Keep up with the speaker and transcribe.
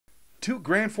Two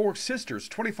Grand Forks sisters,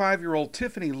 25-year-old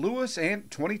Tiffany Lewis and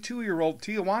 22-year-old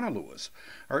Tijuana Lewis,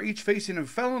 are each facing a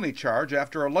felony charge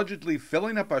after allegedly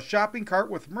filling up a shopping cart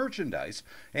with merchandise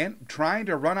and trying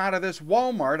to run out of this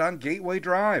Walmart on Gateway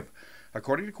Drive.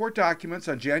 According to court documents,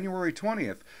 on January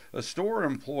 20th, a store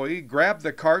employee grabbed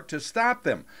the cart to stop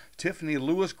them. Tiffany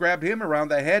Lewis grabbed him around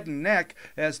the head and neck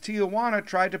as Tijuana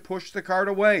tried to push the cart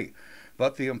away.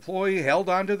 But the employee held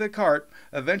onto the cart.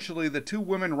 Eventually, the two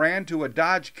women ran to a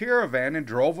Dodge Caravan and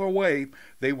drove away.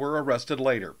 They were arrested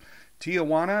later.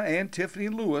 Tijuana and Tiffany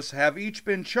Lewis have each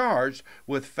been charged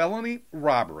with felony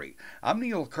robbery. I'm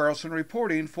Neil Carlson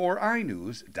reporting for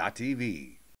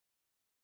iNewZ.TV.